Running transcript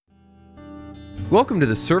Welcome to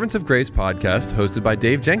the Servants of Grace podcast hosted by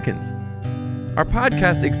Dave Jenkins. Our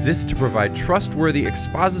podcast exists to provide trustworthy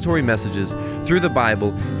expository messages through the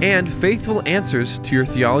Bible and faithful answers to your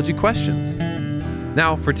theology questions.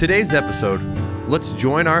 Now, for today's episode, let's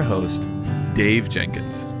join our host, Dave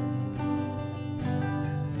Jenkins.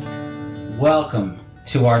 Welcome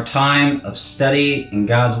to our time of study in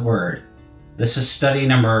God's Word. This is study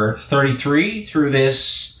number 33 through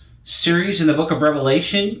this series in the book of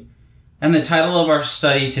Revelation, and the title of our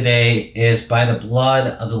study today is By the Blood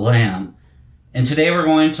of the Lamb. And today we're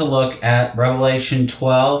going to look at Revelation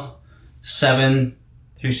 12, 7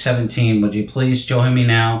 through 17. Would you please join me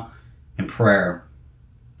now in prayer?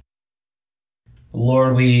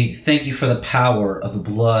 Lord, we thank you for the power of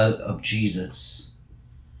the blood of Jesus,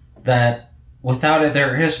 that without it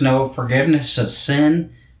there is no forgiveness of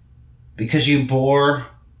sin, because you bore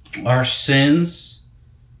our sins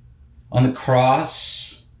on the cross,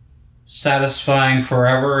 satisfying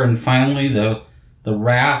forever and finally the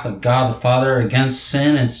wrath of God the Father against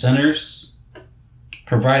sin and sinners,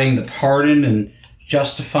 providing the pardon and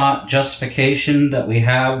justification that we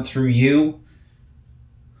have through you.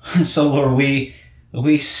 So, Lord,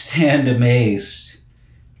 we stand amazed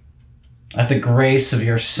at the grace of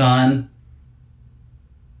your Son.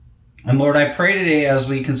 And Lord, I pray today as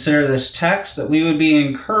we consider this text that we would be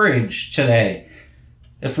encouraged today,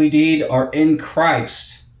 if we indeed are in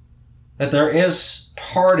Christ, that there is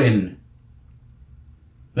pardon,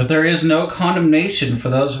 that there is no condemnation for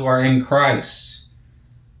those who are in Christ,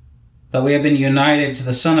 that we have been united to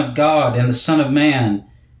the Son of God and the Son of Man,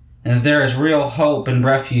 and that there is real hope and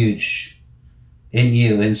refuge in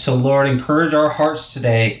you. And so, Lord, encourage our hearts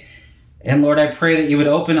today. And Lord, I pray that you would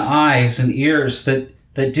open eyes and ears that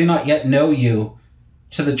do not yet know you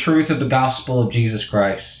to the truth of the gospel of Jesus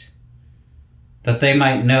Christ, that they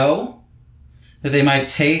might know, that they might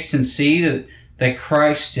taste and see that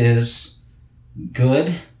Christ is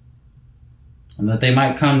good, and that they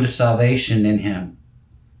might come to salvation in him.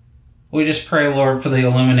 We just pray, Lord, for the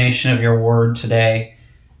illumination of your word today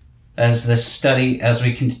as this study, as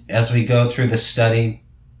we go through this study.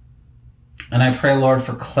 And I pray, Lord,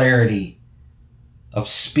 for clarity of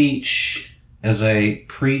speech as I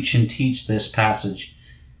preach and teach this passage.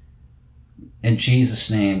 In Jesus'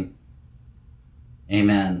 name,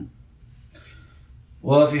 amen.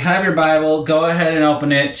 Well, if you have your Bible, go ahead and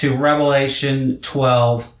open it to Revelation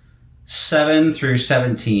 12, 7 through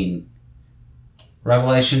 17.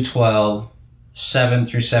 Revelation 12, 7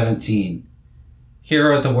 through 17.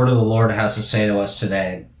 Hear what the word of the Lord has to say to us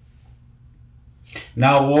today.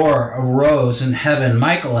 Now war arose in heaven,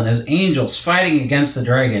 Michael and his angels fighting against the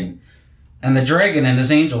dragon. And the dragon and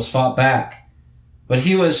his angels fought back. But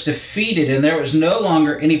he was defeated, and there was no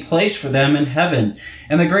longer any place for them in heaven.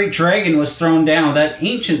 And the great dragon was thrown down, that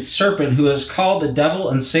ancient serpent who is called the devil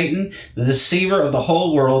and Satan, the deceiver of the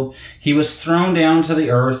whole world. He was thrown down to the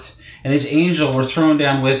earth, and his angels were thrown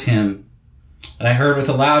down with him. And I heard with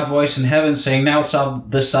a loud voice in heaven saying, Now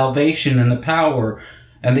the salvation and the power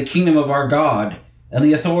and the kingdom of our God and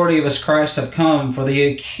the authority of his Christ have come, for the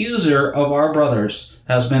accuser of our brothers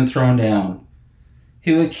has been thrown down,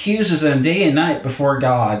 who accuses them day and night before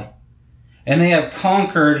God. And they have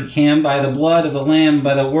conquered him by the blood of the Lamb,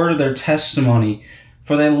 by the word of their testimony,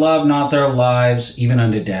 for they love not their lives even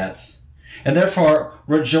unto death. And therefore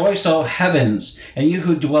rejoice, O heavens, and you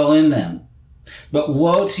who dwell in them. But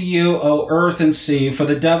woe to you, O earth and sea, for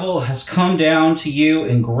the devil has come down to you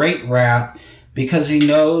in great wrath, because he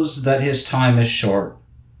knows that his time is short.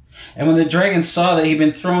 And when the dragon saw that he had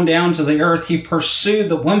been thrown down to the earth, he pursued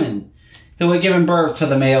the woman who had given birth to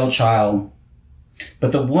the male child.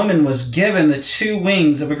 But the woman was given the 2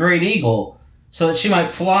 wings of a great eagle, so that she might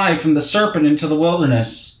fly from the serpent into the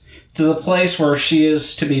wilderness, to the place where she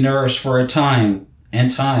is to be nourished for a time, and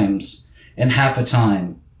times, and half a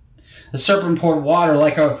time. The serpent poured water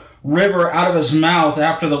like a river out of his mouth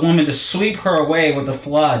after the woman to sweep her away with the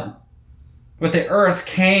flood. But the earth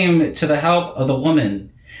came to the help of the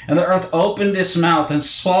woman, and the earth opened its mouth and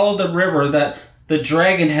swallowed the river that the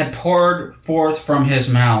dragon had poured forth from his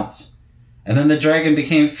mouth. And then the dragon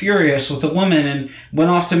became furious with the woman and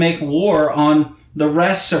went off to make war on the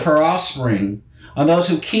rest of her offspring, on those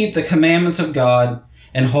who keep the commandments of God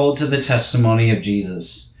and hold to the testimony of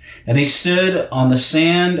Jesus. And he stood on the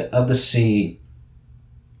sand of the sea.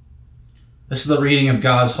 This is the reading of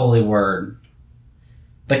God's holy word.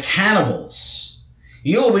 The cannibals.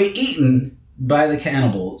 You will be eaten by the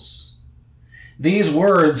cannibals. These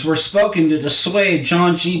words were spoken to dissuade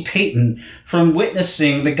John G. Paton from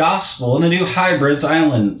witnessing the gospel in the New Hebrides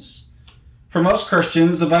Islands. For most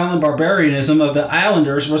Christians, the violent barbarianism of the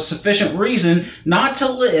islanders was sufficient reason not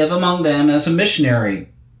to live among them as a missionary.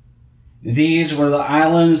 These were the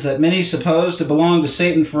islands that many supposed to belong to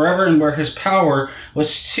Satan forever and where his power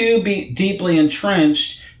was too deeply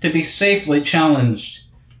entrenched to be safely challenged.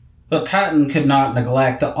 But Paton could not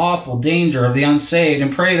neglect the awful danger of the unsaved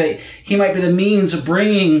and pray that he might be the means of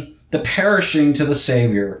bringing the perishing to the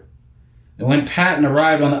Savior. And when Paton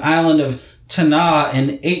arrived on the island of Tanna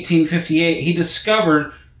in 1858, he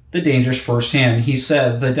discovered the dangers firsthand. He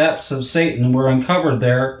says, "The depths of Satan were uncovered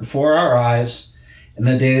there before our eyes in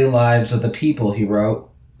the daily lives of the people," he wrote.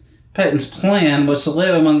 Paton's plan was to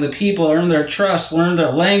live among the people, earn their trust, learn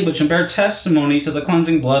their language, and bear testimony to the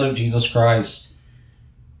cleansing blood of Jesus Christ.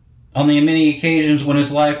 On the many occasions when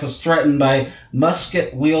his life was threatened by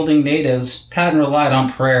musket-wielding natives, Paton relied on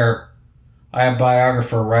prayer. A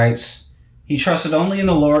biographer writes, "He trusted only in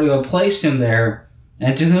the Lord who had placed him there,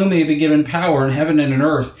 and to whom he had been given power in heaven and in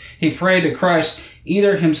earth. He prayed to Christ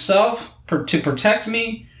either himself to protect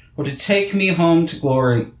me or to take me home to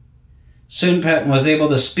glory." Soon Paton was able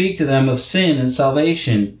to speak to them of sin and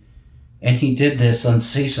salvation, and he did this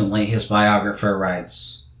unceasingly, his biographer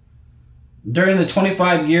writes. During the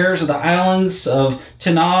 25 years of the islands of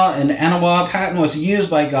Tanna and Anawa, Paton was used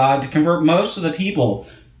by God to convert most of the people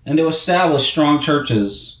and to establish strong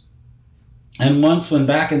churches. And once, when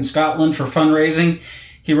back in Scotland for fundraising,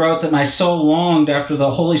 he wrote that my soul longed after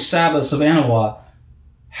the holy Sabbaths of Anawa.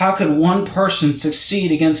 How could one person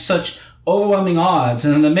succeed against such overwhelming odds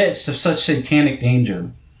and in the midst of such satanic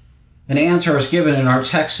danger? An answer is given in our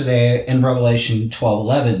text today in Revelation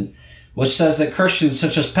 12:11, which says that Christians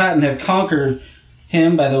such as Paton have conquered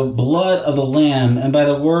him by the blood of the Lamb and by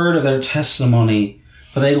the word of their testimony,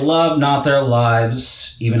 for they love not their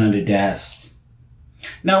lives even unto death.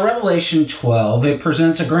 Now, Revelation 12, it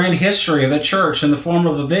presents a grand history of the church in the form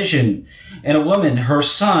of a vision and a woman, her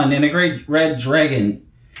son, and a great red dragon.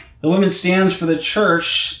 The woman stands for the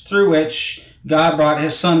church through which God brought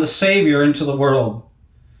his son, the Savior, into the world.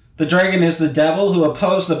 The dragon is the devil who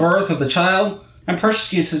opposed the birth of the child and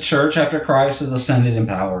persecutes the church after Christ has ascended in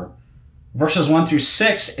power. Verses 1 through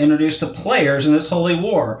 6 introduce the players in this holy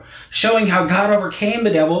war, showing how God overcame the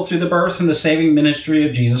devil through the birth and the saving ministry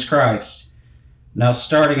of Jesus Christ. Now,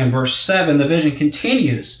 starting in verse 7, the vision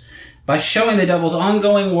continues by showing the devil's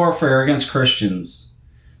ongoing warfare against Christians.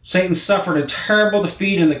 Satan suffered a terrible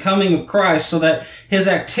defeat in the coming of Christ so that his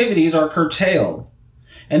activities are curtailed.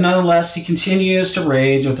 And nonetheless, he continues to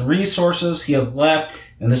rage with the resources he has left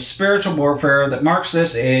in the spiritual warfare that marks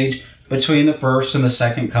this age between the first and the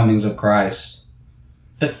second comings of Christ.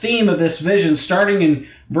 The theme of this vision, starting in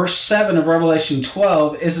verse 7 of Revelation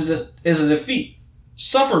 12, is a defeat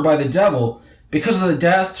suffered by the devil because of the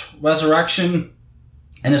death, resurrection,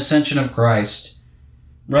 and ascension of Christ.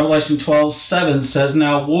 Revelation 12:7 says,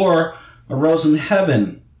 "Now war arose in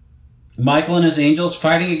heaven, Michael and his angels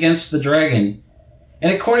fighting against the dragon."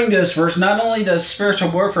 And according to this verse, not only does spiritual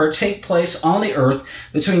warfare take place on the earth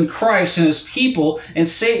between Christ and his people and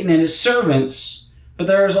Satan and his servants, but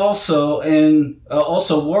there is also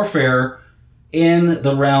warfare in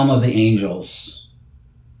the realm of the angels.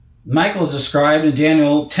 Michael is described in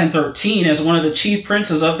Daniel 10:13 as one of the chief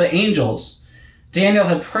princes of the angels. Daniel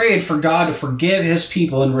had prayed for God to forgive his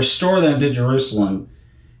people and restore them to Jerusalem.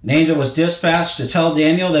 An angel was dispatched to tell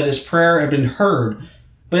Daniel that his prayer had been heard,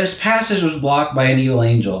 but his passage was blocked by an evil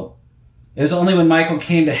angel. It was only when Michael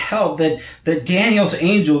came to help that Daniel's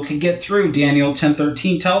angel could get through, Daniel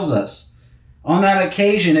 10:13 tells us. On that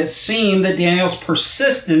occasion, it seemed that Daniel's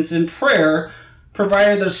persistence in prayer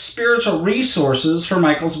provided the spiritual resources for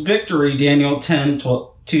Michael's victory, Daniel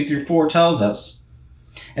 10:2-4 tells us.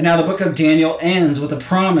 And now the book of Daniel ends with a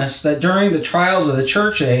promise that during the trials of the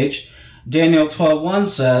church age, Daniel 12:1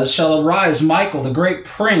 says, "Shall arise Michael, the great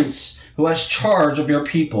prince, who has charge of your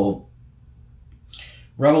people."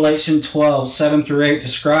 Revelation 12:7-8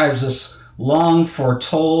 describes this long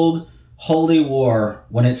foretold holy war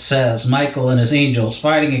when it says, "Michael and his angels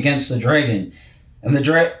fighting against the dragon, and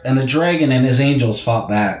the dragon and his angels fought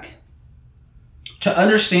back." To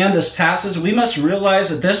understand this passage, we must realize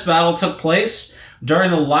that this battle took place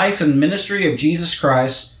during the life and ministry of Jesus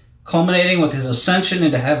Christ, culminating with his ascension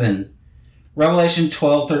into heaven. Revelation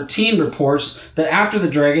 12:13 reports that after the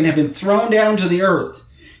dragon had been thrown down to the earth,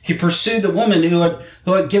 he pursued the woman who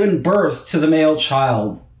had given birth to the male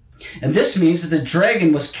child. And this means that the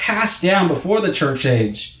dragon was cast down before the church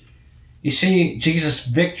age. You see Jesus'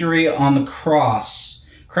 victory on the cross,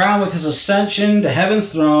 crowned with his ascension to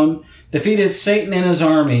heaven's throne, defeated Satan and his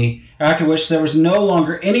army, after which there was no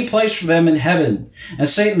longer any place for them in heaven, and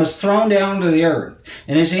Satan was thrown down to the earth,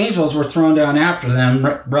 and his angels were thrown down after them,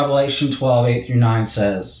 Revelation 12, 8-9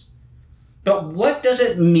 says. But what does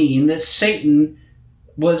it mean that Satan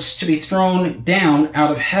was to be thrown down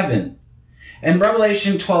out of heaven? And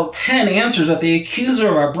Revelation 12:10 answers that the accuser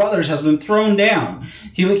of our brothers has been thrown down.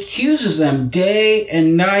 He accuses them day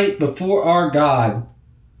and night before our God.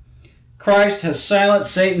 Christ has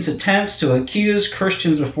silenced Satan's attempts to accuse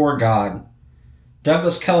Christians before God.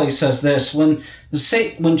 Douglas Kelly says this, when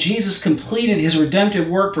Jesus completed his redemptive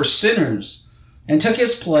work for sinners and took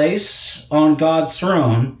his place on God's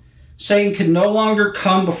throne, Satan could no longer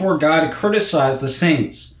come before God to criticize the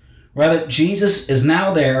saints. Rather, Jesus is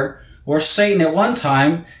now there, where Satan at one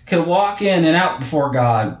time could walk in and out before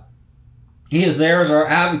God. He is there as our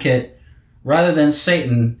advocate rather than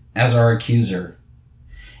Satan as our accuser.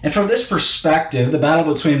 And from this perspective, the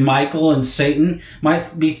battle between Michael and Satan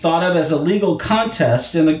might be thought of as a legal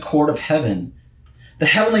contest in the court of heaven. The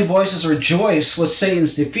heavenly voices rejoice with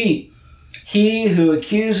Satan's defeat. He who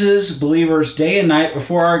accuses believers day and night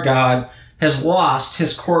before our God has lost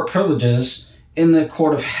his court privileges in the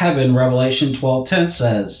court of heaven, Revelation 12:10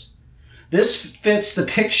 says. This fits the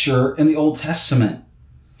picture in the Old Testament.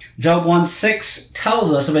 Job 1:6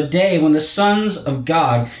 tells us of a day when the sons of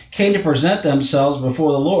God came to present themselves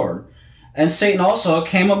before the Lord, and Satan also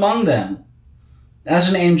came among them. As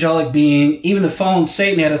an angelic being, even the fallen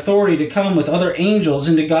Satan had authority to come with other angels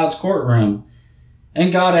into God's courtroom.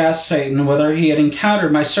 And God asked Satan whether he had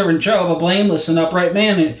encountered my servant Job, a blameless and upright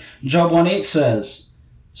man, and Job 1:8 says.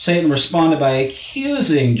 Satan responded by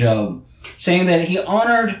accusing Job, saying that he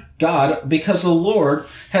honored God because the Lord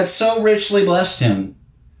had so richly blessed him.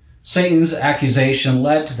 Satan's accusation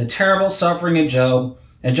led to the terrible suffering of Job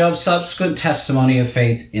and Job's subsequent testimony of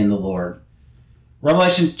faith in the Lord.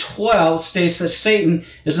 Revelation 12 states that Satan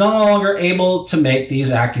is no longer able to make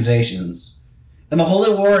these accusations. In the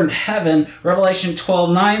holy war in heaven, Revelation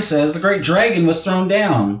 12:9 says the great dragon was thrown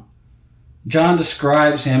down. John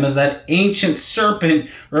describes him as that ancient serpent,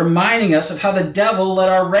 reminding us of how the devil led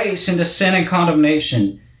our race into sin and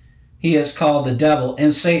condemnation. He is called the devil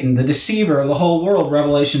and Satan, the deceiver of the whole world,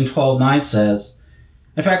 Revelation 12:9 says.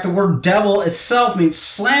 In fact, the word devil itself means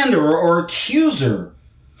slanderer or accuser,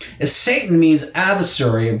 as Satan means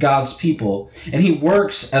adversary of God's people, and he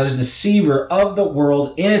works as a deceiver of the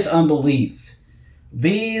world in its unbelief.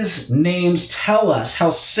 These names tell us how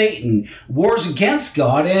Satan wars against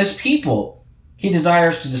God and his people. He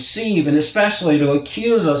desires to deceive and especially to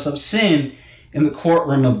accuse us of sin in the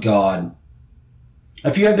courtroom of God.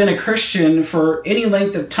 If you have been a Christian for any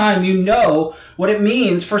length of time, you know what it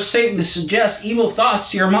means for Satan to suggest evil thoughts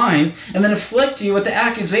to your mind and then afflict you with the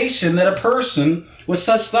accusation that a person with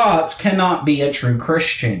such thoughts cannot be a true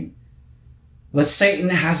Christian. But Satan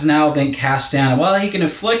has now been cast down, and while he can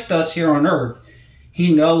afflict us here on earth,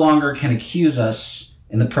 he no longer can accuse us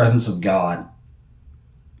in the presence of God.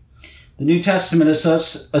 The New Testament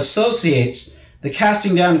associates the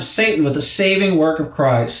casting down of Satan with the saving work of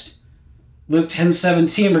Christ. Luke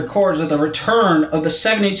 10:17 records that the return of the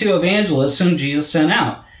 72 evangelists whom Jesus sent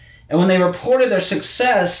out. And when they reported their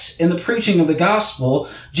success in the preaching of the gospel,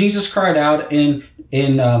 Jesus cried out in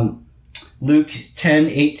Luke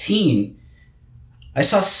 10:18, I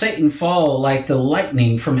saw Satan fall like the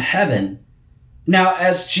lightning from heaven. Now,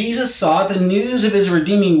 as Jesus saw, the news of his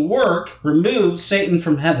redeeming work removed Satan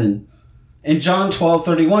from heaven. In John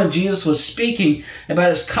 12:31, Jesus was speaking about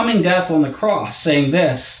his coming death on the cross, saying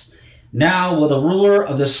this, now will the ruler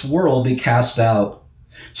of this world be cast out.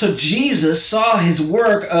 So Jesus saw his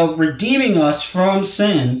work of redeeming us from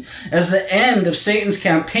sin as the end of Satan's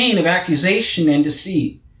campaign of accusation and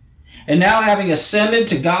deceit. And now, having ascended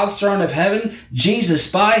to God's throne of heaven,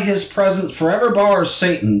 Jesus, by his presence, forever bars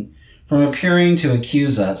Satan from appearing to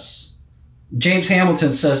accuse us. James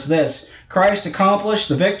Hamilton says this, Christ accomplished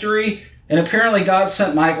the victory, and apparently God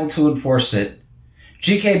sent Michael to enforce it.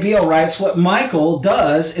 G.K. Beale writes, what Michael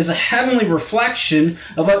does is a heavenly reflection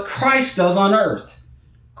of what Christ does on earth.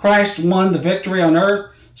 Christ won the victory on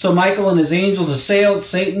earth, so Michael and his angels assailed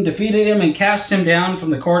Satan, defeated him, and cast him down from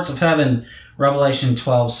the courts of heaven, Revelation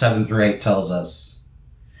 12:7-8 tells us.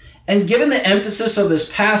 And given the emphasis of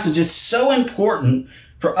this passage, it's so important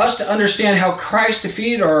for us to understand how Christ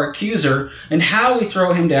defeated our accuser and how we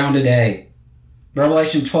throw him down today.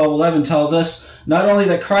 Revelation 12:11 tells us not only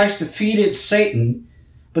that Christ defeated Satan,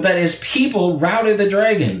 but that his people routed the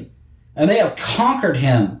dragon, and they have conquered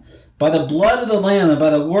him by the blood of the Lamb and by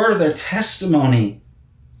the word of their testimony.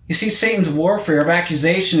 You see, Satan's warfare of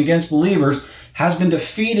accusation against believers has been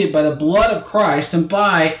defeated by the blood of Christ and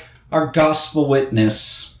by our gospel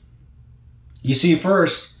witness. You see,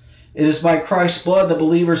 first, it is by Christ's blood that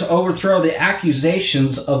believers overthrow the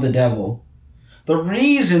accusations of the devil. The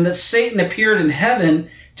reason that Satan appeared in heaven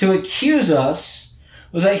to accuse us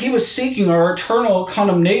was that he was seeking our eternal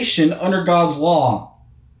condemnation under God's law.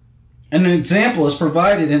 And an example is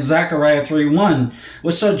provided in Zechariah 3:1,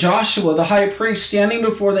 which saw Joshua the high priest standing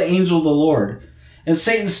before the angel of the Lord, and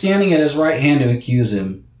Satan standing at his right hand to accuse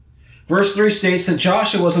him. Verse 3 states that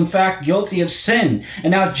Joshua was in fact guilty of sin,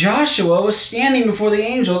 and now Joshua was standing before the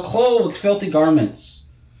angel clothed with filthy garments.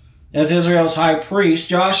 As Israel's high priest,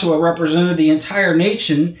 Joshua represented the entire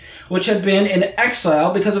nation, which had been in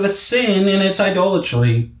exile because of its sin and its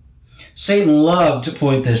idolatry. Satan loved to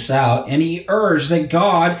point this out, and he urged that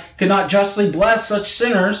God could not justly bless such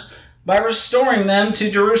sinners by restoring them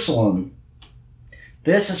to Jerusalem.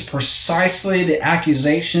 This is precisely the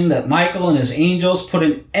accusation that Michael and his angels put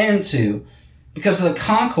an end to because of the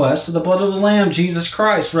conquest of the blood of the Lamb, Jesus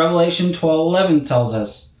Christ. Revelation 12:11 tells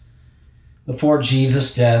us. Before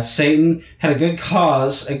Jesus' death, Satan had a good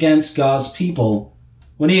cause against God's people.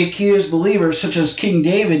 When he accused believers such as King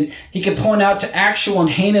David, he could point out to actual and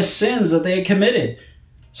heinous sins that they had committed,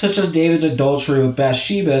 such as David's adultery with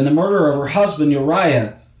Bathsheba and the murder of her husband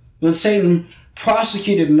Uriah. When Satan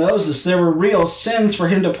prosecuted Moses, there were real sins for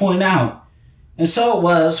him to point out. And so it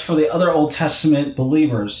was for the other Old Testament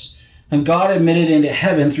believers. And God admitted into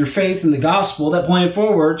heaven through faith in the gospel that pointed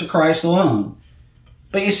forward to Christ alone.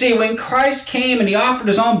 But you see, when Christ came and he offered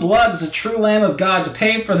his own blood as a true Lamb of God to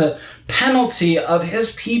pay for the penalty of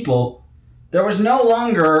his people, there was no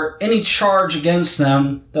longer any charge against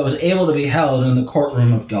them that was able to be held in the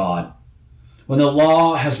courtroom of God. When the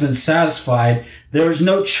law has been satisfied, there is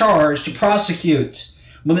no charge to prosecute.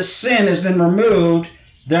 When the sin has been removed,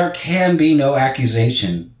 there can be no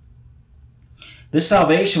accusation. This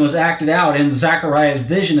salvation was acted out in Zechariah's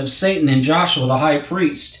vision of Satan and Joshua the high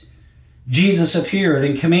priest. Jesus appeared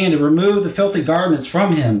and commanded, "Remove the filthy garments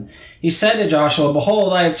from him." He said to Joshua,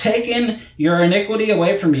 "Behold, I have taken your iniquity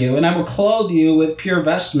away from you, and I will clothe you with pure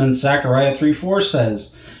vestments," Zechariah 3:4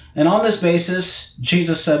 says. And on this basis,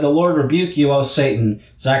 Jesus said, "The Lord rebuke you, O Satan,"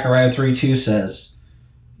 Zechariah 3:2 says.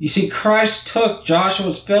 You see, Christ took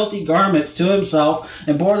Joshua's filthy garments to himself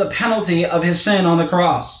and bore the penalty of his sin on the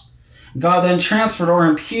cross. God then transferred or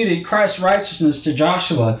imputed Christ's righteousness to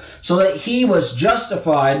Joshua so that he was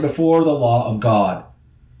justified before the law of God.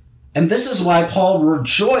 And this is why Paul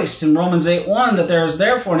rejoiced in Romans 8:1 that there is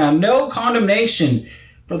therefore now no condemnation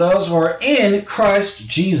for those who are in Christ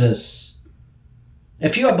Jesus.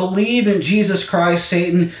 If you have believed in Jesus Christ,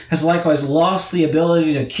 Satan has likewise lost the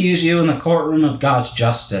ability to accuse you in the courtroom of God's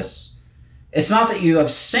justice. It's not that you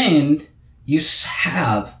have sinned, you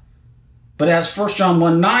have. But as 1 John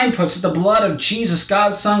 1:9 puts it, the blood of Jesus,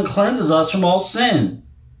 God's Son, cleanses us from all sin.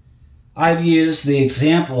 I've used the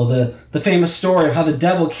example, the famous story of how the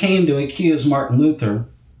devil came to accuse Martin Luther.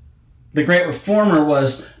 The great reformer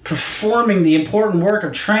was performing the important work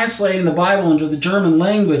of translating the Bible into the German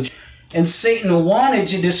language, and Satan wanted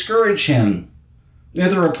to discourage him.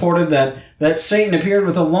 Luther reported that Satan appeared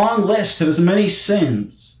with a long list of his many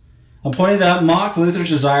sins, and pointed out mocked Luther's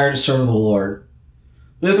desire to serve the Lord.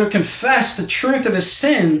 Luther confessed the truth of his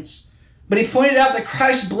sins, but he pointed out that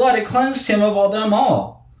Christ's blood had cleansed him of them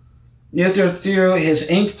all. Luther threw his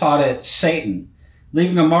ink pot at Satan,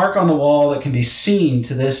 leaving a mark on the wall that can be seen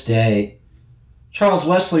to this day. Charles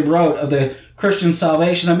Wesley wrote of the Christian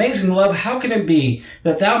salvation, "Amazing love, how can it be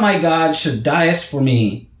that thou, my God, should diest for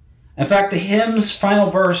me?" In fact, the hymn's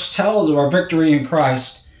final verse tells of our victory in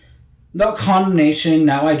Christ. "No condemnation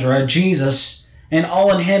now I dread, Jesus, and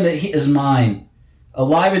all in him is mine.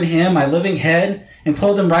 Alive in him, my living head, and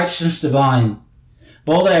clothed in righteousness divine.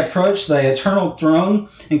 Bold I approach thy eternal throne,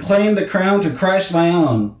 and claim the crown through Christ my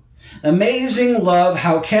own. Amazing love,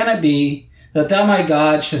 how can it be, that thou, my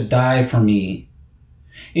God, should die for me?"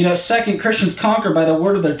 You know, second, Christians conquer by the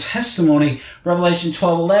word of their testimony. Revelation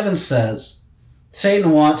 12:11 says,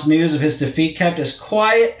 Satan wants news of his defeat kept as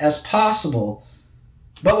quiet as possible.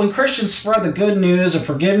 But when Christians spread the good news of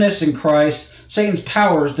forgiveness in Christ, Satan's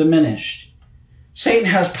power is diminished. Satan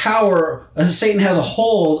has a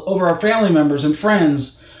hold over our family members and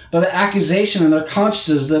friends by the accusation in their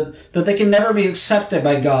consciences that they can never be accepted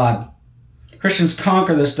by God. Christians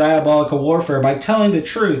conquer this diabolical warfare by telling the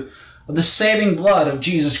truth of the saving blood of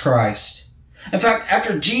Jesus Christ. In fact,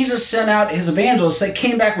 after Jesus sent out his evangelists, they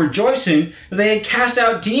came back rejoicing that they had cast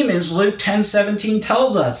out demons, Luke 10:17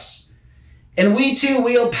 tells us. And we too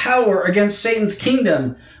wield power against Satan's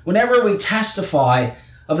kingdom whenever we testify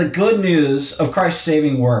of the good news of Christ's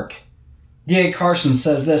saving work. D.A. Carson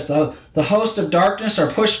says this, the host of darkness are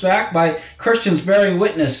pushed back by Christians bearing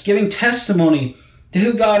witness, giving testimony to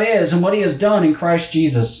who God is and what he has done in Christ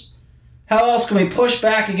Jesus. How else can we push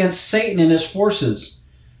back against Satan and his forces?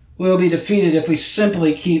 We will be defeated if we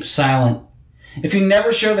simply keep silent. If you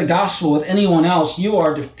never share the gospel with anyone else, you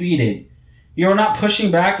are defeated. You are not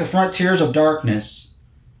pushing back the frontiers of darkness.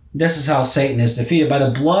 This is how Satan is defeated, by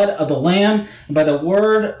the blood of the Lamb and by the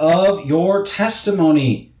word of your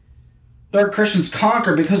testimony. Third, Christians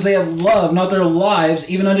conquer because they have loved not their lives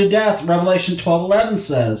even unto death, Revelation 12:11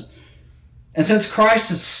 says. And since Christ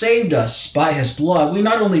has saved us by his blood, we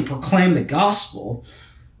not only proclaim the gospel,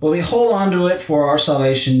 but we hold on to it for our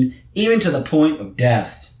salvation, even to the point of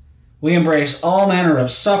death. We embrace all manner of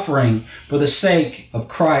suffering for the sake of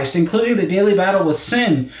Christ, including the daily battle with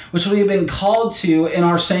sin, which we have been called to in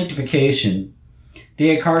our sanctification.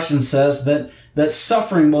 D.A. Carson says that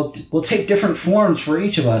suffering will take different forms for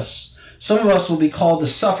each of us. Some of us will be called to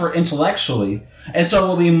suffer intellectually, and so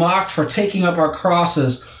will be mocked for taking up our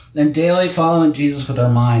crosses and daily following Jesus with our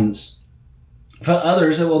minds. For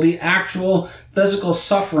others, it will be actual physical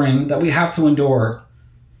suffering that we have to endure.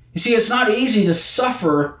 You see, it's not easy to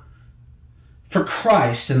suffer for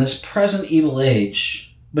Christ in this present evil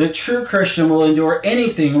age, but a true Christian will endure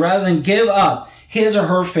anything rather than give up his or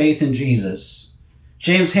her faith in Jesus.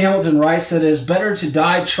 James Hamilton writes that it is better to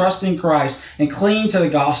die trusting Christ and clinging to the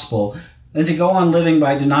gospel than to go on living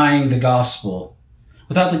by denying the gospel.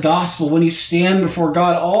 Without the gospel, when you stand before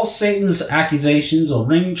God, all Satan's accusations will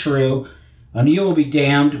ring true, and you will be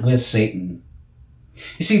damned with Satan.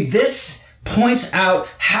 You see, this points out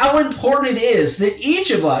how important it is that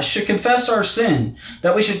each of us should confess our sin,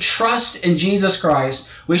 that we should trust in Jesus Christ,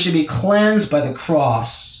 we should be cleansed by the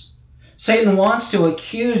cross. Satan wants to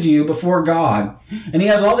accuse you before God, and he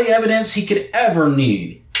has all the evidence he could ever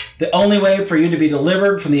need. The only way for you to be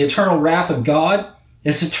delivered from the eternal wrath of God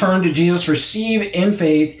is to turn to Jesus, receive in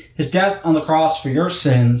faith his death on the cross for your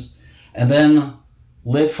sins, and then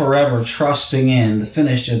live forever trusting in the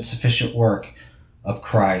finished and sufficient work of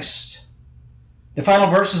Christ. The final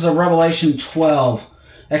verses of Revelation 12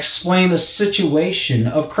 explain the situation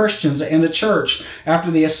of Christians and the church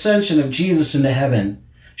after the ascension of Jesus into heaven,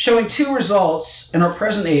 showing two results in our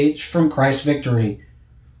present age from Christ's victory.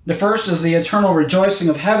 The first is the eternal rejoicing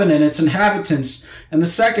of heaven and its inhabitants, and the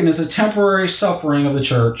second is the temporary suffering of the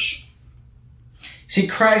church. See,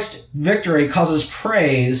 Christ's victory causes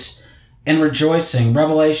praise and rejoicing.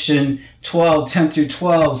 Revelation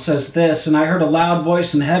 12:10-12 says this, "And I heard a loud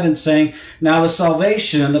voice in heaven saying, Now the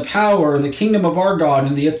salvation and the power and the kingdom of our God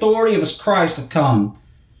and the authority of his Christ have come.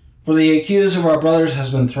 For the accuser of our brothers has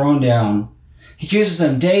been thrown down. He accuses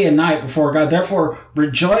them day and night before God. Therefore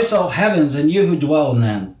rejoice, O heavens, and you who dwell in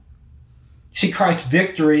them." See, Christ's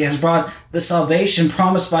victory has brought the salvation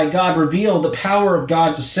promised by God, revealed the power of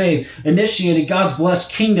God to save, initiated God's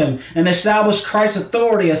blessed kingdom, and established Christ's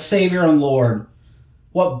authority as Savior and Lord.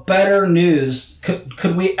 What better news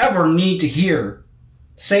could we ever need to hear?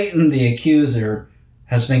 Satan, the accuser,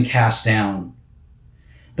 has been cast down.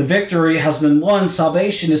 The victory has been won.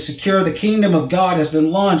 Salvation is secure. The kingdom of God has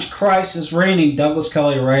been launched. Christ is reigning, Douglas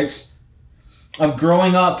Kelly writes, of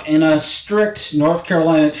growing up in a strict North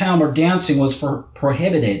Carolina town where dancing was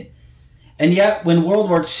prohibited. And yet, when World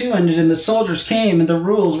War II ended and the soldiers came and the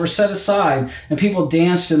rules were set aside and people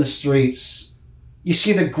danced in the streets. You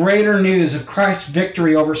see, the greater news of Christ's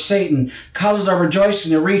victory over Satan causes our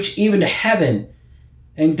rejoicing to reach even to heaven.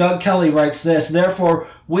 And Doug Kelly writes this, "Therefore,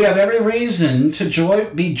 we have every reason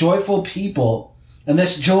to be joyful people, and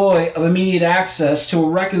this joy of immediate access to a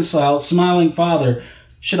reconciled, smiling Father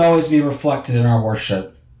should always be reflected in our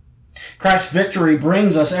worship. Christ's victory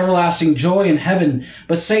brings us everlasting joy in heaven,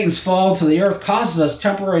 but Satan's fall to the earth causes us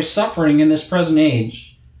temporary suffering in this present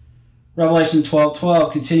age." Revelation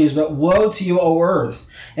 12:12 continues, "But woe to you, O earth,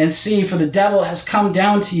 and sea, for the devil has come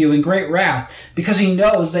down to you in great wrath, because he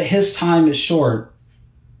knows that his time is short."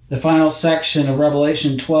 The final section of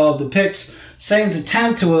Revelation 12 depicts Satan's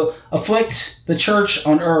attempt to afflict the church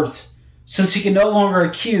on earth, since he can no longer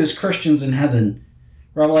accuse Christians in heaven.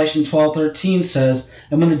 Revelation 12:13 says,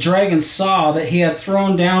 "And when the dragon saw that he had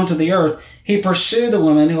thrown down to the earth, he pursued the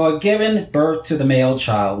woman who had given birth to the male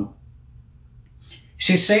child."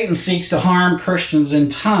 See, Satan seeks to harm Christians in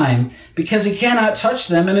time because he cannot touch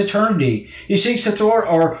them in eternity. He seeks to thwart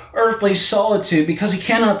our earthly solitude because he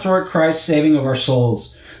cannot thwart Christ's saving of our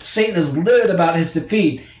souls. Satan is livid about his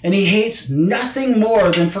defeat, and he hates nothing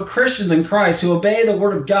more than for Christians in Christ to obey the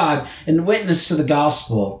word of God and witness to the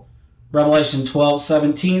gospel. Revelation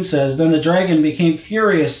 12:17 says, "Then the dragon became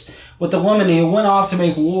furious with the woman, and he went off to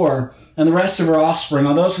make war, and the rest of her offspring,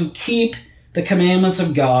 on those who keep the commandments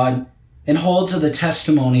of God and hold to the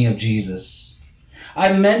testimony of Jesus."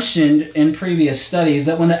 I mentioned in previous studies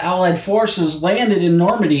that when the Allied forces landed in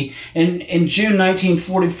Normandy in June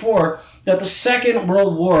 1944, that the Second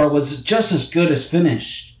World War was just as good as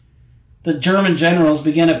finished. The German generals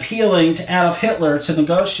began appealing to Adolf Hitler to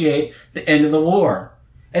negotiate the end of the war.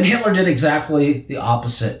 And Hitler did exactly the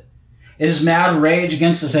opposite. In his mad rage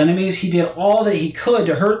against his enemies, he did all that he could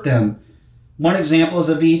to hurt them. One example is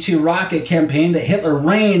the V-2 rocket campaign that Hitler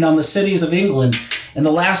rained on the cities of England in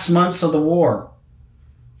the last months of the war.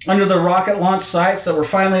 Under the rocket launch sites that were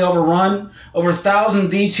finally overrun, over 1,000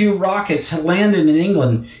 V-2 rockets had landed in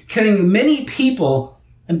England, killing many people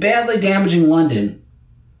and badly damaging London.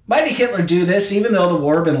 Why did Hitler do this even though the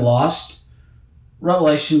war had been lost?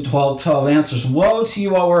 Revelation 12:12 answers, "Woe to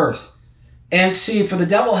you, O earth, and sea, for the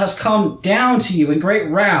devil has come down to you in great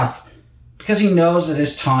wrath, because he knows that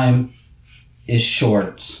his time is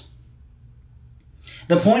short."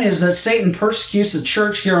 The point is that Satan persecutes the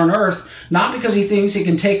church here on earth, not because he thinks he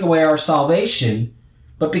can take away our salvation,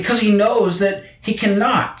 but because he knows that he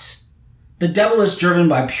cannot. The devil is driven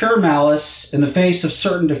by pure malice in the face of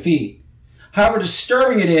certain defeat. However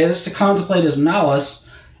disturbing it is to contemplate his malice,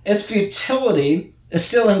 its futility is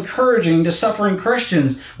still encouraging to suffering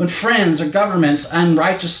Christians when friends or governments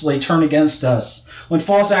unrighteously turn against us, when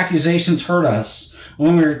false accusations hurt us,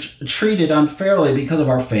 when we're treated unfairly because of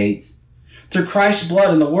our faith. Through Christ's blood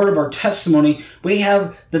and the word of our testimony, we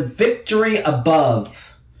have the victory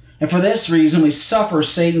above. And for this reason, we suffer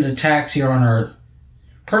Satan's attacks here on earth.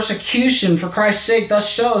 Persecution for Christ's sake thus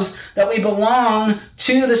shows that we belong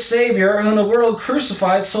to the Savior whom the world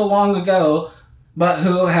crucified so long ago, but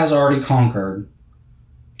who has already conquered.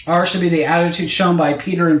 Ours should be the attitude shown by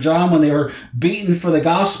Peter and John when they were beaten for the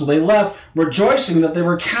gospel. They left rejoicing that they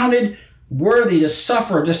were counted worthy to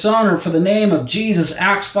suffer dishonor for the name of Jesus.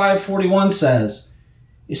 Acts 5:41 says.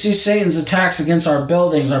 You see, Satan's attacks against our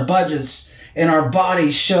buildings, our budgets, and our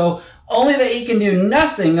bodies show only that he can do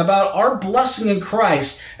nothing about our blessing in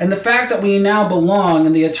Christ and the fact that we now belong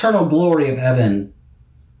in the eternal glory of heaven.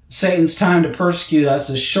 Satan's time to persecute us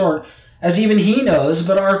is short, as even he knows,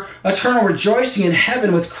 but our eternal rejoicing in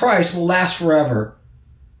heaven with Christ will last forever.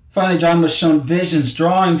 Finally, John was shown visions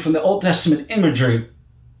drawing from the Old Testament imagery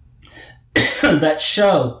that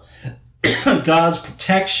show God's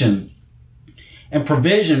protection and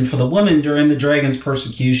provision for the woman during the dragon's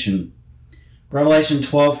persecution. Revelation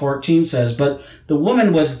 12:14 says, "But the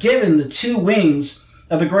woman was given the 2 wings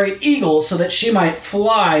of the great eagle so that she might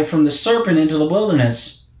fly from the serpent into the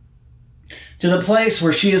wilderness, to the place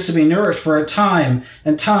where she is to be nourished for a time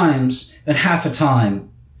and times and half a time."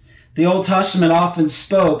 The Old Testament often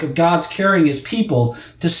spoke of God's carrying his people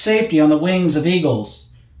to safety on the wings of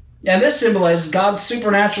eagles. And this symbolizes God's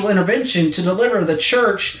supernatural intervention to deliver the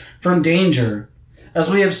church from danger. As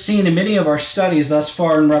we have seen in many of our studies thus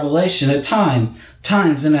far in Revelation, a time,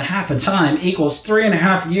 times and a half a time equals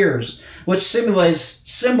 3.5 years, which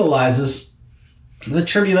symbolizes the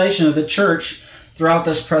tribulation of the church throughout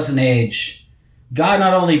this present age. God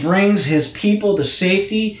not only brings his people to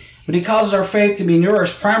safety, but he causes our faith to be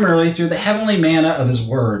nourished primarily through the heavenly manna of his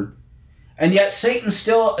word. And yet Satan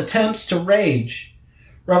still attempts to rage.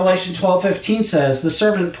 Revelation 12:15 says, "The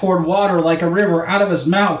serpent poured water like a river out of his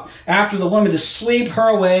mouth after the woman to sweep her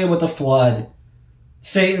away with a flood."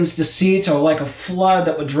 Satan's deceits are like a flood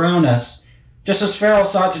that would drown us, just as Pharaoh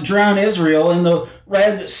sought to drown Israel in the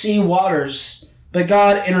Red Sea waters, but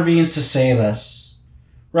God intervenes to save us.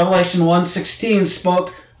 Revelation 1:16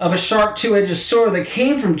 spoke of a sharp 2-edged sword that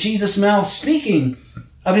came from Jesus' mouth, speaking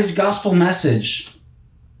of his gospel message.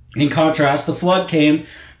 In contrast, the flood came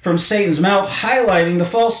from Satan's mouth, highlighting the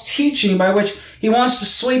false teaching by which he wants to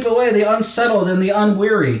sweep away the unsettled and the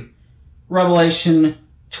unweary. Revelation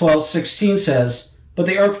 12:16 says, "But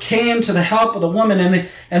the earth came to the help of the woman,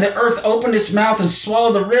 and the earth opened its mouth and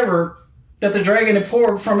swallowed the river that the dragon had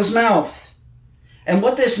poured from his mouth." And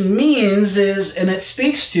what this means is, and it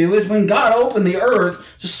speaks to, is when God opened the earth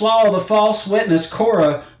to swallow the false witness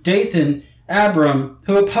Korah, Dathan, Abram,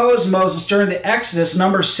 who opposed Moses during the Exodus,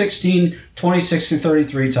 Numbers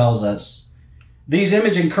 16:26-33 tells us. These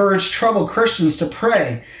images encourage troubled Christians to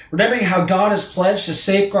pray, remembering how God has pledged to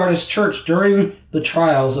safeguard his church during the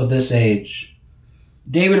trials of this age.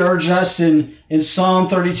 David urged us in Psalm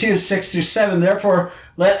 32:6-7, "Therefore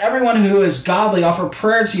let everyone who is godly offer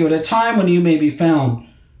prayer to you at a time when you may be found.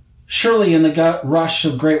 Surely in the rush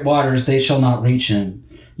of great waters they shall not reach him.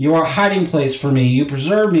 You are a hiding place for me. You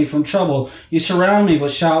preserve me from trouble. You surround me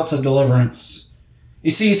with shouts of deliverance." You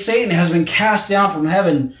see, Satan has been cast down from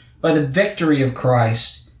heaven by the victory of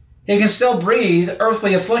Christ. He can still breathe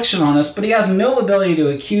earthly affliction on us, but he has no ability to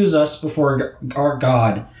accuse us before our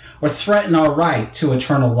God or threaten our right to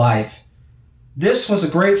eternal life. This was a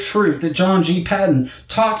great truth that John G. Paton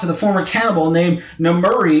taught to the former cannibal named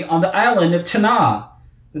Namuri on the island of Tanna.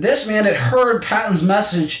 This man had heard Paton's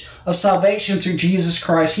message of salvation through Jesus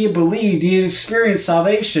Christ. He had believed, he had experienced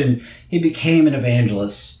salvation. He became an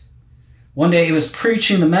evangelist. One day he was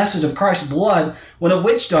preaching the message of Christ's blood when a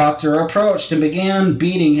witch doctor approached and began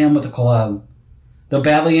beating him with a club. Though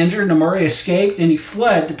badly injured, Namuri escaped and he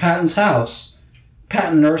fled to Paton's house.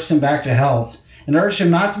 Paton nursed him back to health and urged him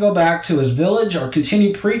not to go back to his village or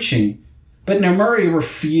continue preaching. But Namuri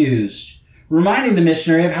refused, reminding the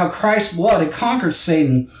missionary of how Christ's blood had conquered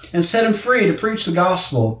Satan and set him free to preach the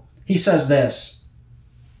gospel. He says this,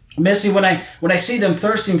 "Missy, when I see them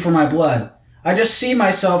thirsting for my blood, I just see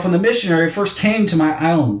myself when the missionary first came to my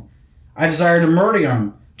island. I desire to murder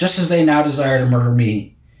him, just as they now desire to murder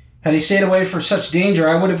me. Had he stayed away from such danger,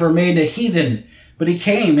 I would have remained a heathen. But he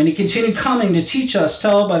came, and he continued coming to teach us,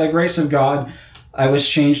 till by the grace of God, I was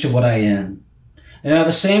changed to what I am. And now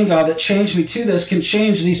the same God that changed me to this can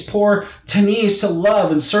change these poor Tanese to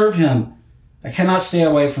love and serve him. I cannot stay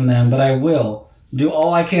away from them, but I will do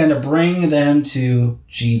all I can to bring them to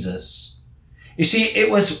Jesus." You see, it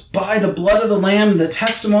was by the blood of the Lamb and the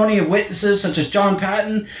testimony of witnesses such as John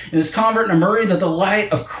Paton and his convert Namuri that the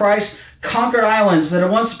light of Christ conquered islands that had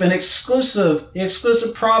once been the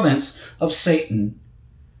exclusive province of Satan.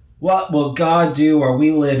 What will God do where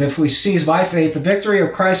we live if we seize by faith the victory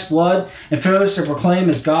of Christ's blood and fearlessly proclaim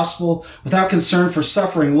his gospel without concern for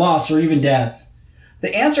suffering, loss, or even death?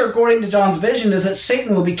 The answer, according to John's vision, is that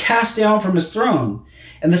Satan will be cast down from his throne,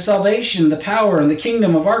 and the salvation, the power, and the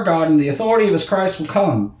kingdom of our God and the authority of his Christ will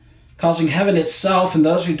come, causing heaven itself and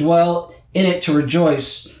those who dwell in it to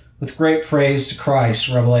rejoice with great praise to Christ.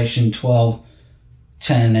 Revelation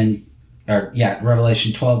 12:10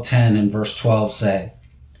 and verse 12 say.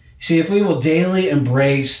 See, if we will daily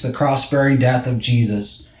embrace the cross-bearing death of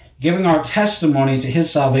Jesus, giving our testimony to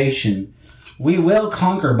his salvation, we will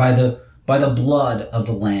conquer by the blood of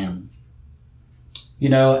the Lamb. You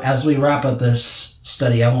know, as we wrap up this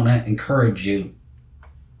study, I want to encourage you.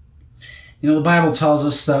 You know, the Bible tells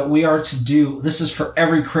us that we are to do, this is for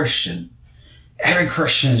every Christian. Every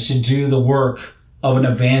Christian is to do the work of an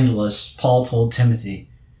evangelist, Paul told Timothy.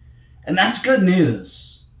 And that's good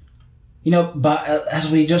news. You know, but as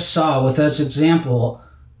we just saw with this example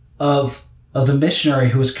of the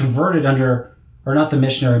missionary who was converted under, or not the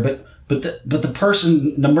missionary, but the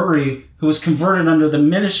person, Namuri, who was converted under the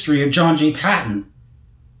ministry of John G. Paton.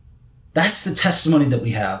 That's the testimony that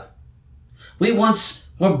we have. We once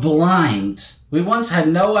were blind. We once had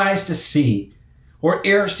no eyes to see or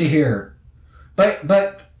ears to hear.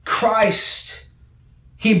 But Christ,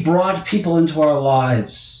 he brought people into our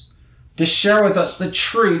lives to share with us the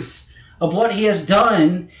truth of what he has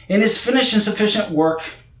done in his finished and sufficient work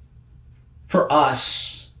for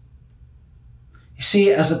us. You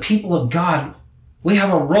see, as the people of God, we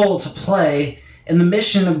have a role to play in the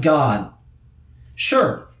mission of God.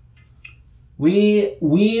 Sure,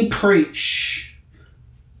 we preach.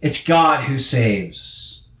 It's God who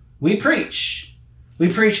saves. We preach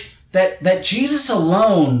that Jesus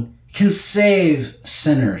alone can save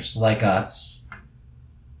sinners like us.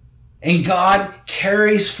 And God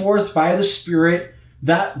carries forth by the Spirit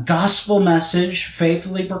that gospel message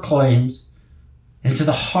faithfully proclaims into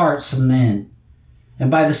the hearts of men. And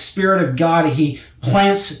by the Spirit of God, he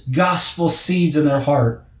plants gospel seeds in their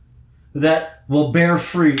heart that will bear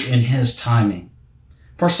fruit in his timing.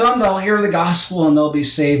 For some, they'll hear the gospel and they'll be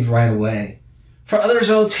saved right away. For others,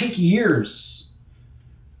 it'll take years.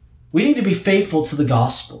 We need to be faithful to the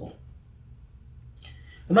gospel.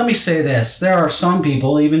 And let me say this. There are some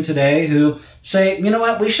people, even today, who say, you know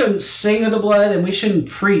what, we shouldn't sing of the blood and we shouldn't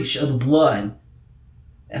preach of the blood.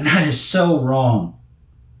 And that is so wrong.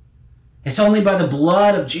 It's only by the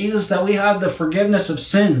blood of Jesus that we have the forgiveness of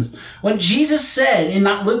sins. When Jesus said in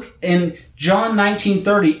John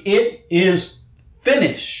 19:30, it is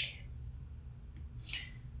finished.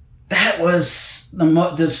 That was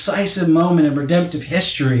the decisive moment in redemptive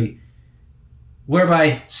history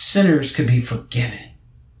whereby sinners could be forgiven.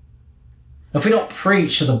 If we don't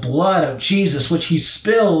preach of the blood of Jesus, which he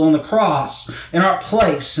spilled on the cross in our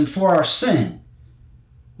place and for our sin,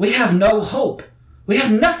 we have no hope. We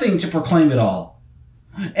have nothing to proclaim at all.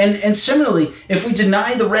 And similarly, if we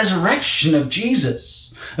deny the resurrection of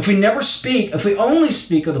Jesus, if we only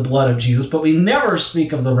speak of the blood of Jesus, but we never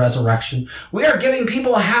speak of the resurrection, we are giving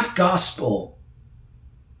people a half gospel.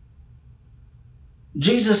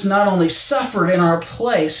 Jesus not only suffered in our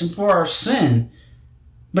place and for our sin,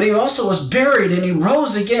 but he also was buried and he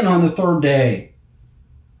rose again on the third day.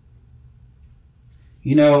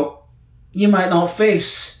 You know, you might not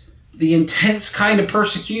face the intense kind of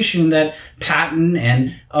persecution that Patton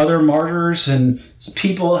and other martyrs and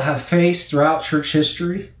people have faced throughout church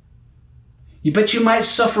history? But you might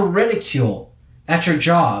suffer ridicule at your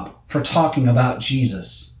job for talking about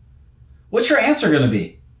Jesus. What's your answer going to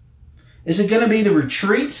be? Is it going to be to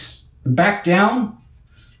retreat and back down,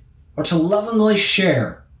 or to lovingly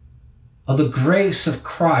share of the grace of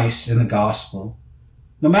Christ in the gospel,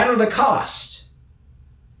 no matter the cost?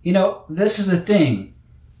 This is the thing.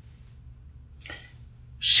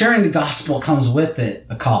 Sharing the gospel comes with it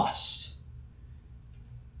a cost.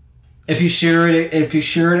 If you share it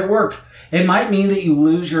at work, it might mean that you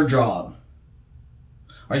lose your job.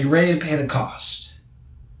 Are you ready to pay the cost?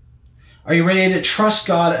 Are you ready to trust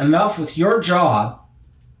God enough with your job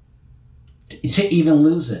to even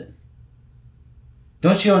lose it?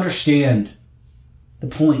 Don't you understand the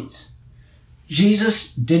point?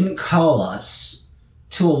 Jesus didn't call us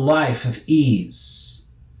to a life of ease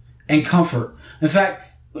and comfort. In fact,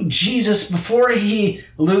 Jesus,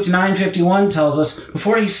 Luke 9:51 tells us,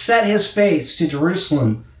 before he set his face to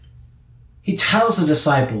Jerusalem, he tells the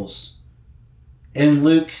disciples in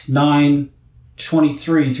Luke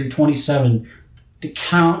 9:23 through 27 to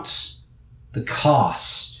count the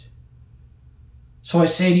cost. So I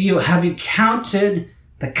say to you, have you counted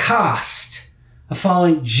the cost of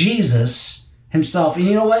following Jesus himself? And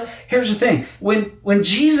you know what? Here's the thing. When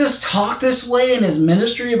Jesus talked this way in his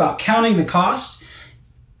ministry about counting the cost,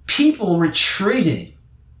 people retreated.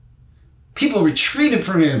 People retreated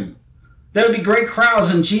from him. There would be great crowds,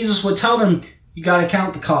 and Jesus would tell them, you got to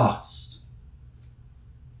count the cost.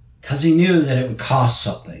 Because he knew that it would cost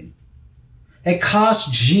something. It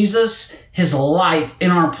cost Jesus his life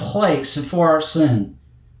in our place and for our sin.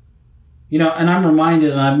 And I'm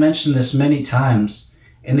reminded, and I've mentioned this many times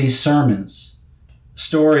in these sermons, the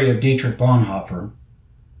story of Dietrich Bonhoeffer,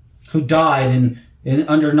 who died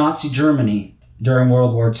under Nazi Germany during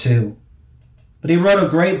World War II. But he wrote a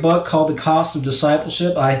great book called The Cost of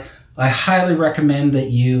Discipleship. I highly recommend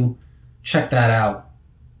that you check that out.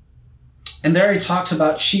 And there he talks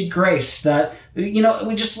about cheap grace, that,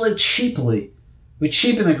 we just live cheaply. We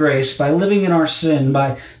cheapen the grace by living in our sin,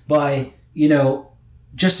 by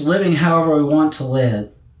just living however we want to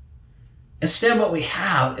live. Instead, what we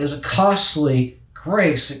have is a costly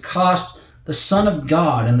grace. It cost the Son of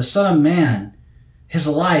God and the Son of Man his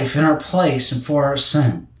life in our place and for our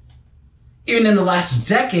sin. Even in the last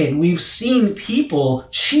decade, we've seen people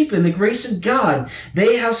cheapen the grace of God.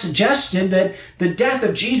 They have suggested that the death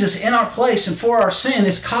of Jesus in our place and for our sin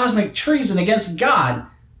is cosmic treason against God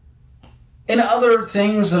and other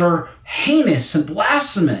things that are heinous and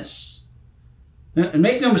blasphemous. And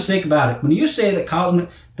make no mistake about it. When you say that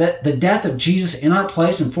the death of Jesus in our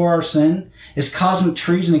place and for our sin is cosmic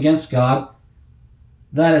treason against God,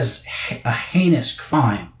 that is a heinous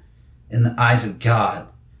crime in the eyes of God.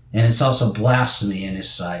 And it's also blasphemy in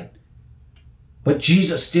his sight. What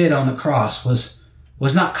Jesus did on the cross was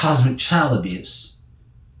not cosmic child abuse.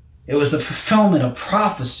 It was the fulfillment of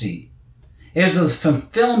prophecy. It was the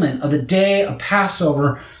fulfillment of the day of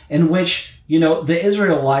Passover in which, the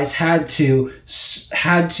Israelites had to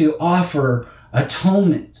offer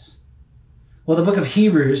atonements. Well, the book of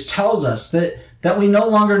Hebrews tells us that we no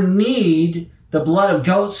longer need the blood of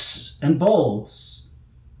goats and bulls.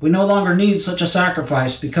 We no longer need such a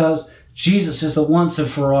sacrifice because Jesus is the once and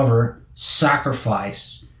forever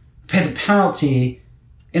sacrifice. Pay the penalty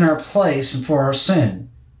in our place and for our sin.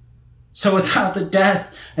 So without the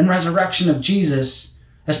death and resurrection of Jesus,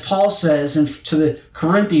 as Paul says to the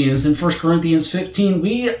Corinthians in 1 Corinthians 15,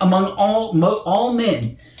 we among all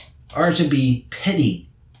men are to be pitied.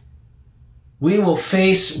 We will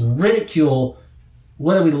face ridicule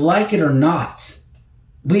whether we like it or not.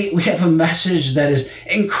 We have a message that is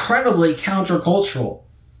incredibly countercultural.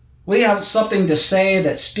 We have something to say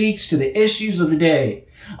that speaks to the issues of the day,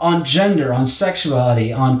 on gender, on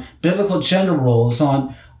sexuality, on biblical gender roles,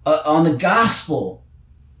 on the gospel.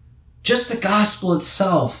 Just the gospel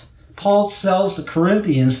itself. Paul tells the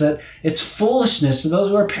Corinthians that it's foolishness to those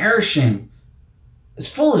who are perishing. It's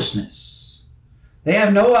foolishness. They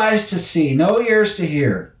have no eyes to see, no ears to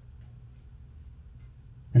hear,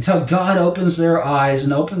 until God opens their eyes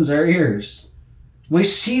and opens their ears. We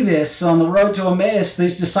see this on the road to Emmaus.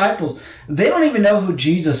 These disciples, they don't even know who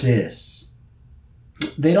Jesus is.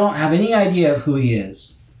 They don't have any idea of who he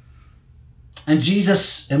is. And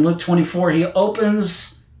Jesus, in Luke 24, he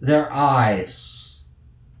opens their eyes.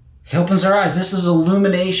 He opens their eyes. This is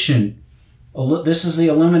illumination. This is the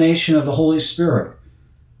illumination of the Holy Spirit.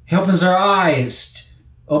 He opens their eyes,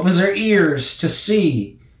 opens their ears to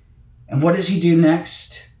see. And what does he do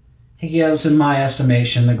next? He gives, in my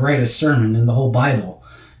estimation, the greatest sermon in the whole Bible.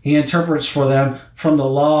 He interprets for them from the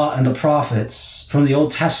law and the prophets, from the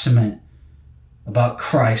Old Testament, about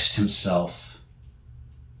Christ himself.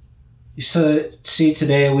 You see,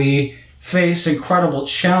 today we face incredible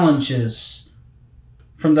challenges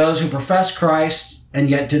from those who profess Christ and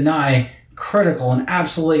yet deny critical and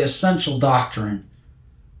absolutely essential doctrine.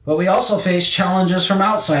 But we also face challenges from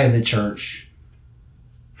outside of the church,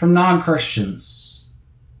 from non-Christians.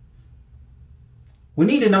 We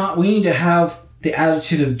need to have the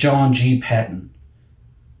attitude of John G. Paton.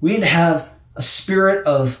 We need to have a spirit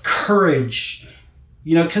of courage.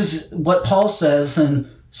 Because what Paul says in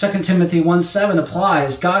 2 Timothy 1:7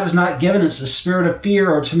 applies. God has not given us a spirit of fear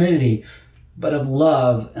or timidity, but of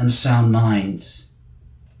love and a sound mind.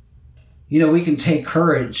 We can take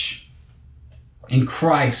courage in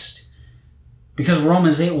Christ, because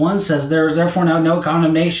Romans 8:1 says, there is therefore now no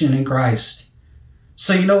condemnation in Christ.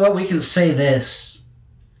 So you know what? We can say this.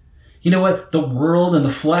 You know what? The world and the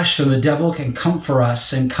flesh and the devil can come for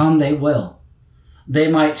us, and come they will. They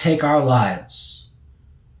might take our lives,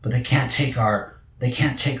 but they can't take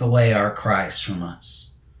away our Christ from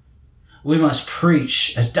us. We must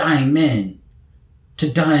preach as dying men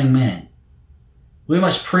to dying men. We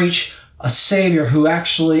must preach a Savior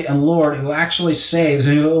and Lord who actually saves,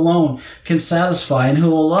 and who alone can satisfy, and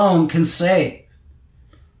who alone can save.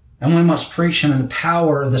 And we must preach Him in the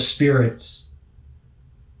power of the Spirit.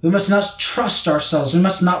 We must not trust ourselves. We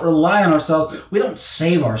must not rely on ourselves. We don't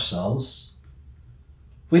save ourselves.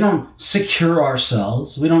 We don't secure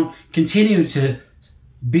ourselves. We don't continue to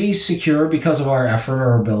be secure because of our effort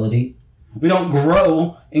or ability. We don't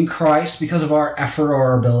grow in Christ because of our effort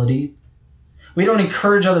or ability. We don't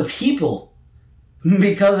encourage other people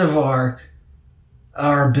because of our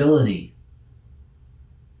ability.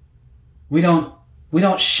 We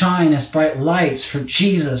don't shine as bright lights for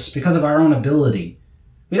Jesus because of our own ability.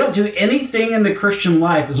 We don't do anything in the Christian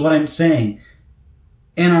life, is what I'm saying,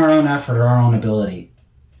 in our own effort or our own ability.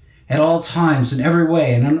 At all times, in every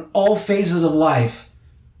way, and in all phases of life,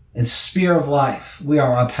 and sphere of life, we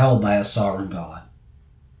are upheld by a sovereign God.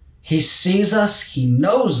 He sees us. He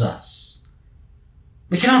knows us.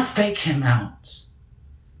 We cannot fake Him out.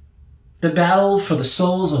 The battle for the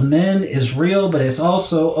souls of men is real, but it's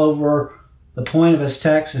also over. The point of this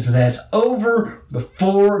text is that it's over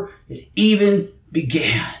before it even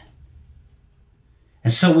began.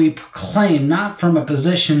 And so we proclaim not from a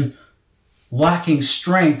position lacking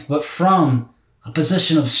strength, but from a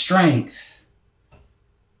position of strength.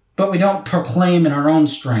 But we don't proclaim in our own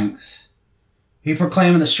strength. We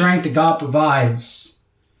proclaim in the strength that God provides,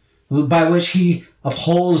 by which He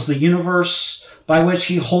upholds the universe, by which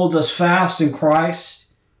He holds us fast in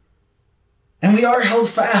Christ. And we are held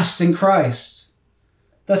fast in Christ.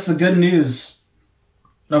 That's the good news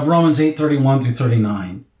of Romans 8:31 through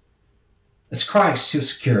 39. It's Christ who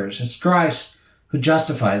secures. It's Christ who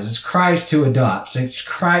justifies. It's Christ who adopts. It's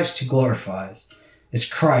Christ who glorifies. It's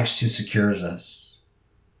Christ who secures us.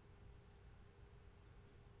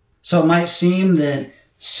 So it might seem that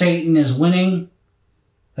Satan is winning,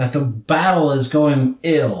 that the battle is going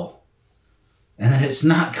ill, and that it's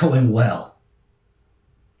not going well.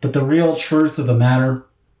 But the real truth of the matter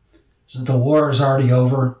is that the war is already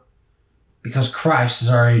over, because Christ has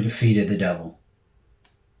already defeated the devil.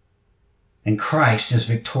 And Christ is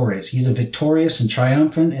victorious. He's a victorious and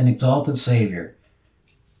triumphant and exalted Savior.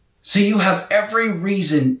 So you have every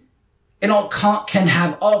reason and can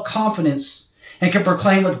have all confidence and can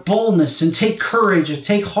proclaim with boldness and take courage and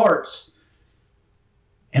take heart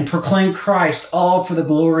and proclaim Christ, all for the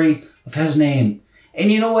glory of His name. And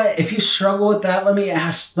you know what? If you struggle with that, let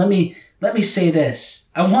me say this.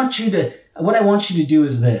 What I want you to do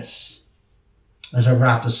is this. As I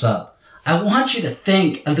wrap this up, I want you to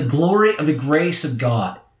think of the glory of the grace of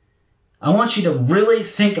God. I want you to really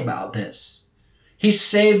think about this. He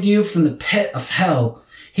saved you from the pit of hell.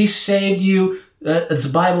 He saved you, as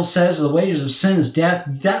the Bible says, the wages of sin is death.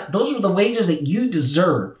 Those were the wages that you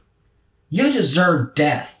deserve. You deserve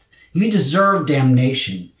death. You deserve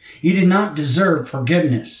damnation. You did not deserve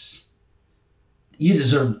forgiveness. You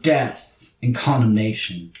deserve death and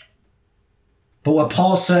condemnation. But what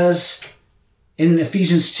Paul says in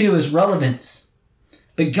Ephesians 2 is relevant.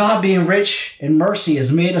 But God, being rich in mercy,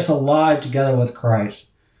 has made us alive together with Christ.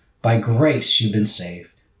 By grace you've been saved.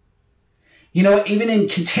 You know what? Even in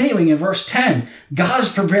continuing in verse 10, God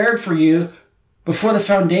has prepared for you before the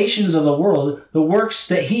foundations of the world the works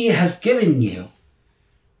that He has given you.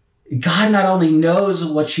 God not only knows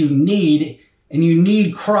what you need, and you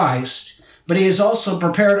need Christ, but He has also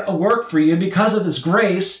prepared a work for you because of His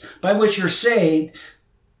grace by which you're saved,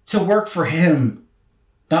 to work for Him,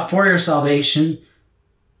 not for your salvation,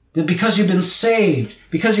 But because you've been saved,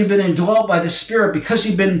 because you've been indwelt by the Spirit, because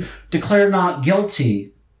you've been declared not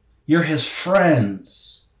guilty, you're his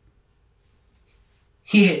friends.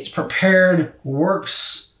 He has prepared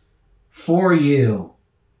works for you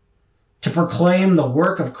to proclaim the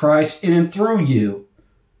work of Christ in and through you.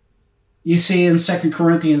 You see, in 2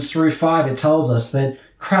 Corinthians 3:5, it tells us that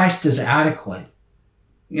Christ is adequate.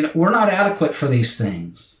 We're not adequate for these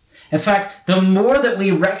things. In fact, the more that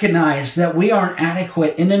we recognize that we aren't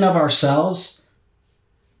adequate in and of ourselves,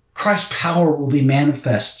 Christ's power will be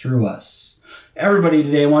manifest through us. Everybody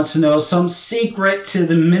today wants to know some secret to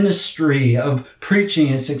the ministry of preaching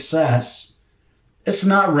and success. It's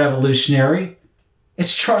not revolutionary.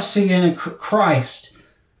 It's trusting in Christ.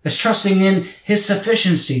 It's trusting in his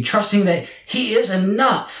sufficiency, trusting that he is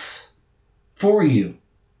enough for you.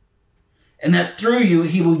 And that through you,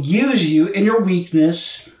 he will use you in your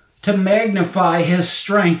weakness to magnify his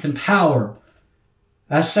strength and power.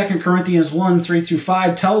 As 2 Corinthians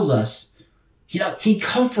 1:3-5 tells us, he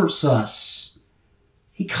comforts us.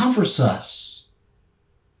 He comforts us.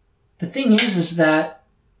 The thing is that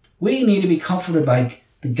we need to be comforted by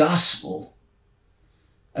the gospel.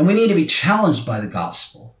 And we need to be challenged by the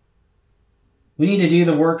gospel. We need to do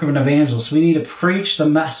the work of an evangelist. We need to preach the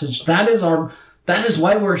message. That is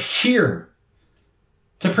why we're here.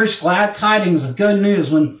 To preach glad tidings of good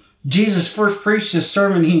news. When Jesus first preached his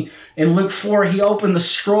sermon, in Luke 4, he opened the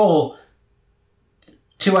scroll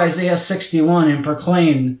to Isaiah 61 and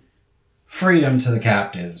proclaimed freedom to the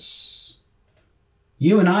captives.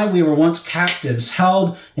 You and I, we were once captives,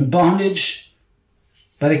 held in bondage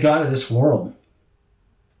by the god of this world.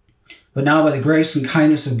 But now by the grace and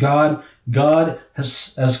kindness of God, God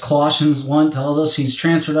has, as Colossians 1 tells us, he's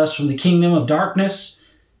transferred us from the kingdom of darkness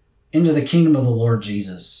into the kingdom of the Lord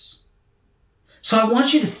Jesus. So I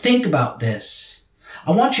want you to think about this.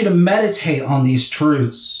 I want you to meditate on these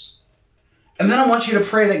truths. And then I want you to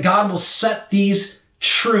pray that God will set these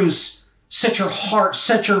truths, set your heart,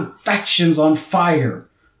 set your affections on fire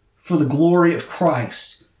for the glory of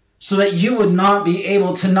Christ, so that you would not be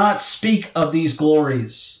able to not speak of these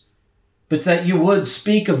glories, but that you would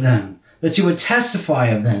speak of them, that you would testify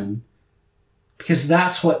of them, because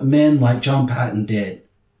that's what men like John Paton did.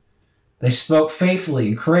 They spoke faithfully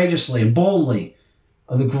and courageously and boldly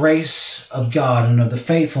of the grace of God and of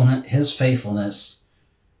his faithfulness.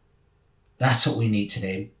 That's what we need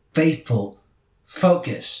today. Faithful,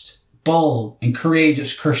 focused, bold, and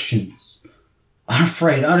courageous Christians.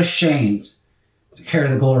 Unafraid, unashamed to carry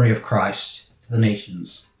the glory of Christ to the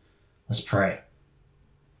nations. Let's pray.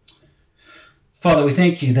 Father, we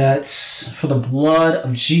thank you that for the blood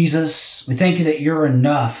of Jesus, we thank you that you're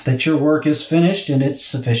enough, that your work is finished and it's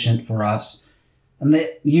sufficient for us, and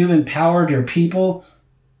that you've empowered your people,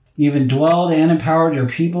 you've indwelled and empowered your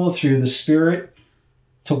people through the Spirit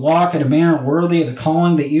to walk in a manner worthy of the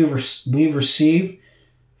calling that we've received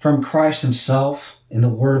from Christ himself in the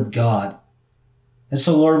Word of God. And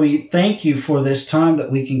so, Lord, we thank you for this time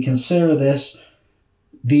that we can consider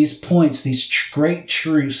these points, these great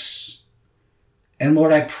truths. And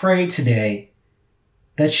Lord, I pray today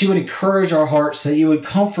that you would encourage our hearts, that you would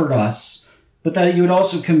comfort us, but that you would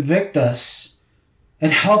also convict us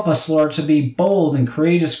and help us, Lord, to be bold and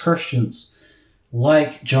courageous Christians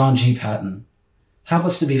like John G. Paton. Help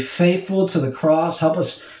us to be faithful to the cross. Help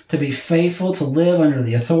us to be faithful to live under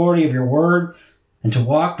the authority of your word and to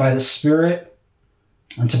walk by the Spirit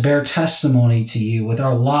and to bear testimony to you with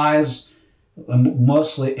our lives,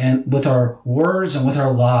 mostly, and with our words and with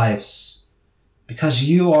our lives. Because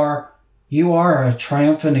you are a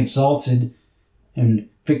triumphant, exalted, and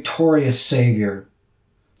victorious Savior.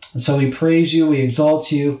 And so we praise you, we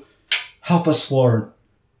exalt you. Help us, Lord,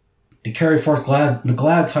 to carry forth the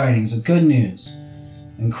glad tidings of good news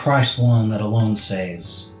in Christ alone that alone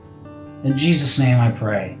saves. In Jesus' name I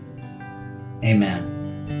pray.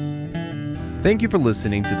 Amen. Thank you for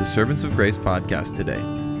listening to the Servants of Grace podcast today.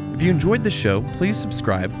 If you enjoyed the show, please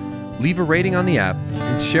subscribe, leave a rating on the app,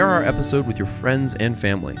 and share our episode with your friends and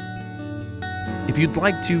family. If you'd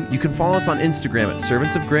like to, you can follow us on Instagram at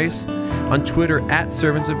Servants of Grace, on Twitter at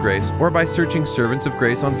Servants of Grace, or by searching Servants of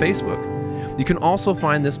Grace on Facebook. You can also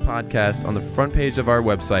find this podcast on the front page of our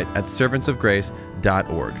website at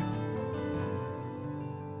servantsofgrace.org.